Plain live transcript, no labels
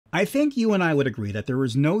I think you and I would agree that there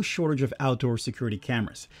is no shortage of outdoor security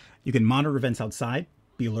cameras. You can monitor events outside,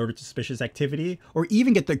 be alerted to suspicious activity, or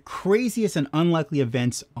even get the craziest and unlikely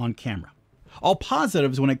events on camera. All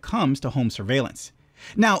positives when it comes to home surveillance.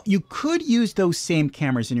 Now, you could use those same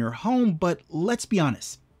cameras in your home, but let's be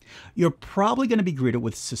honest. You're probably going to be greeted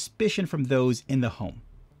with suspicion from those in the home.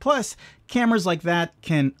 Plus, cameras like that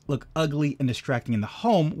can look ugly and distracting in the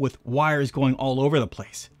home with wires going all over the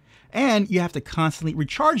place. And you have to constantly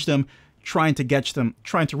recharge them, trying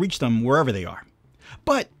to reach them wherever they are.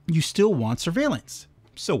 But you still want surveillance.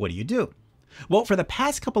 So what do? Well, for the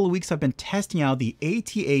past couple of weeks, I've been testing out the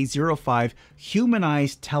ata05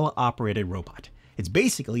 humanized teleoperated robot. It's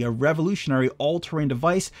basically a revolutionary all-terrain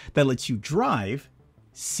device that lets you drive,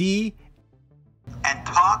 see, and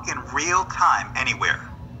talk in real time anywhere.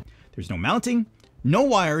 There's no mounting, no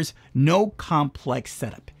wires, no complex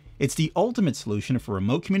setup. It's the ultimate solution for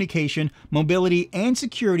remote communication, mobility, and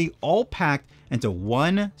security, all packed into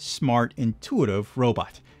one smart, intuitive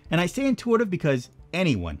robot. And I say intuitive because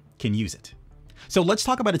anyone can use it. So let's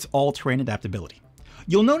talk about its all-terrain adaptability.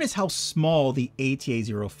 You'll notice how small the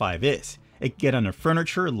ata05 is. It can get under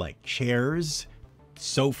furniture like chairs,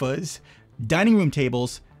 sofas, dining room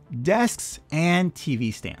tables, desks, and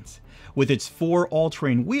TV stands. With its 4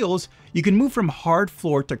 all-terrain wheels, you can move from hard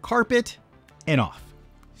floor to carpet and off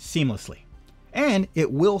seamlessly. And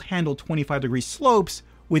it will handle 25-degree slopes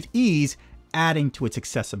with ease, adding to its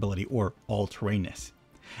accessibility or all-terrainness.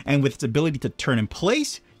 And with its ability to turn in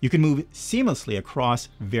place, you can move seamlessly across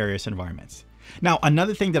various environments. Now,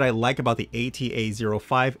 another thing that I like about the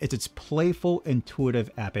ata05 is its playful, intuitive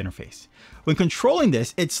app interface. When controlling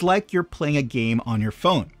this, it's like you're playing a game on your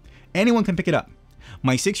phone. Anyone can pick it up.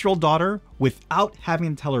 My 6-year-old daughter, without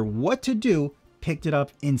having to tell her what to do, picked it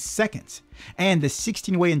up in seconds. And the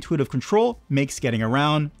 16-way intuitive control makes getting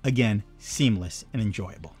around, again, seamless and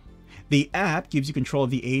enjoyable. The app gives you control of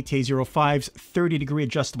the ata05's 30-degree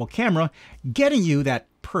adjustable camera, getting you that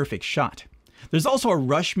perfect shot. There's also a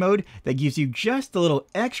rush mode that gives you just a little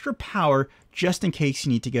extra power just in case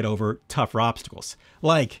you need to get over tougher obstacles,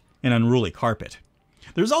 like an unruly carpet.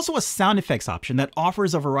 There's also a sound effects option that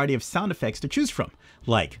offers a variety of sound effects to choose from,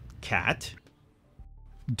 like cat,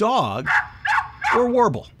 dog, or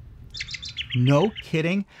warble. No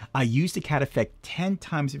kidding, I used the cat effect 10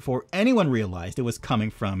 times before anyone realized it was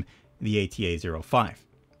coming from the ata05.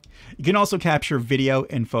 You can also capture video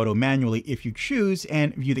and photo manually if you choose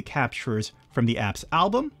and view the captures from the app's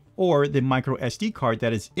album or the micro SD card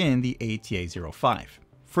that is in the ata05,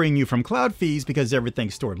 freeing you from cloud fees because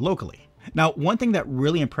everything's stored locally. Now, one thing that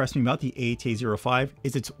really impressed me about the ata05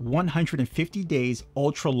 is its 150 days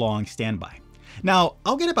ultra-long standby. Now,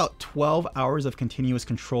 I'll get about 12 hours of continuous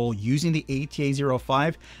control using the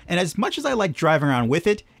ata05, and as much as I like driving around with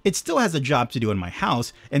it, it still has a job to do in my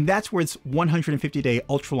house, and that's where its 150-day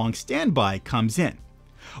ultra-long standby comes in.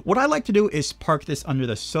 What I like to do is park this under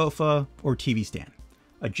the sofa or TV stand,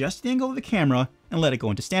 adjust the angle of the camera, and let it go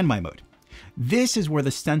into standby mode. This is where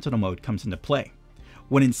the Sentinel mode comes into play.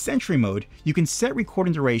 When in Sentry mode, you can set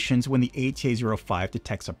recording durations when the ata05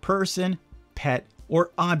 detects a person, pet,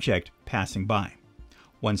 or object passing by.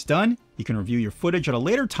 Once done, you can review your footage at a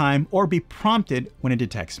later time or be prompted when it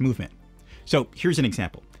detects movement. So here's an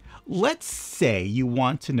example. Let's say you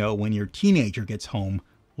want to know when your teenager gets home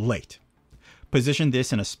late. Position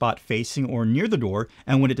this in a spot facing or near the door,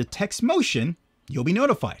 and when it detects motion, you'll be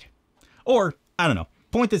notified. Or, I don't know,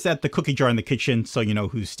 point this at the cookie jar in the kitchen so you know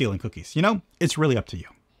who's stealing cookies. You know, it's really up to you.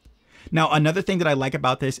 Now, another thing that I like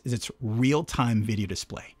about this is its real-time video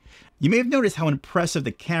display. You may have noticed how impressive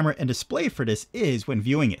the camera and display for this is when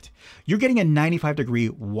viewing it. You're getting a 95-degree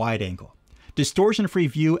wide angle, distortion-free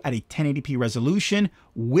view at a 1080p resolution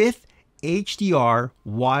with HDR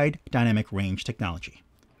wide dynamic range technology.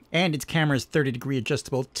 And its camera's 30-degree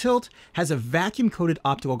adjustable tilt has a vacuum-coated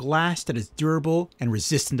optical glass that is durable and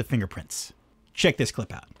resistant to fingerprints. Check this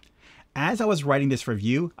clip out. As I was writing this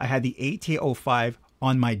review, I had the ata05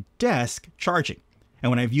 on my desk charging. And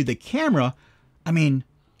when I viewed the camera, I mean,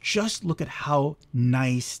 just look at how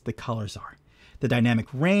nice the colors are. The dynamic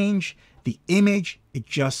range, the image, it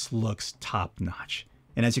just looks top notch.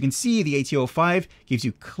 And as you can see, the ata05 gives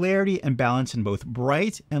you clarity and balance in both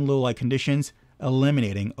bright and low light conditions,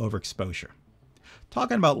 eliminating overexposure.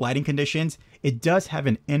 Talking about lighting conditions, it does have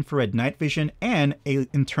an infrared night vision and an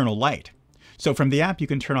internal light. So from the app, you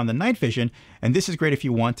can turn on the night vision, and this is great if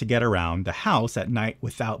you want to get around the house at night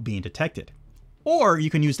without being detected. Or you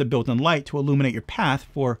can use the built-in light to illuminate your path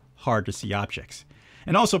for hard to see objects.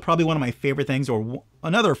 And also probably one of my favorite things, or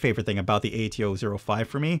another favorite thing about the ata05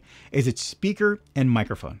 for me, is its speaker and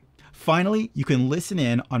microphone. Finally, you can listen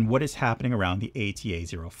in on what is happening around the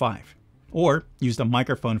ata05, or use the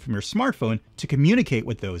microphone from your smartphone to communicate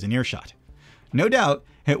with those in earshot. No doubt,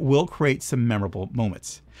 it will create some memorable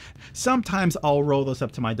moments. Sometimes I'll roll this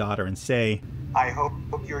up to my daughter and say, I hope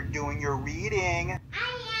you're doing your reading.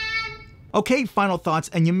 Okay, final thoughts,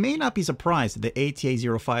 and you may not be surprised that the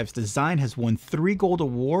ata05's design has won 3 gold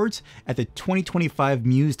awards at the 2025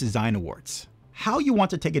 Muse Design Awards. How you want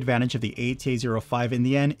to take advantage of the ata05 in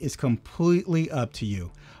the end is completely up to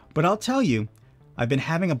you, but I'll tell you, I've been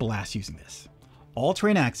having a blast using this.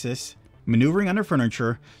 All-terrain access, maneuvering under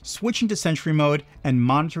furniture, switching to sentry mode, and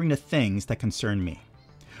monitoring the things that concern me.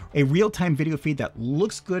 A real-time video feed that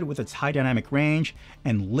looks good with its high dynamic range,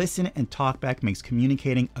 and listen and talkback makes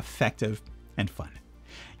communicating effective and fun.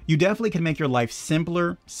 You definitely can make your life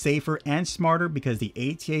simpler, safer, and smarter because the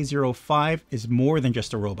ata05 is more than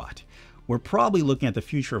just a robot. We're probably looking at the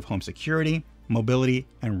future of home security, mobility,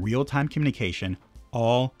 and real-time communication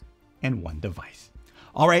all in one device.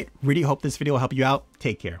 All right, really hope this video will help you out.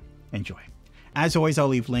 Take care. Enjoy. As always, I'll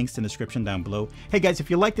leave links in the description down below. Hey guys, if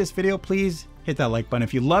you like this video, please hit that like button.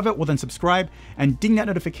 If you love it, well then subscribe and ding that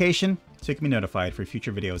notification so you can be notified for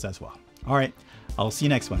future videos as well. All right, I'll see you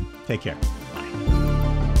next one. Take care. Bye.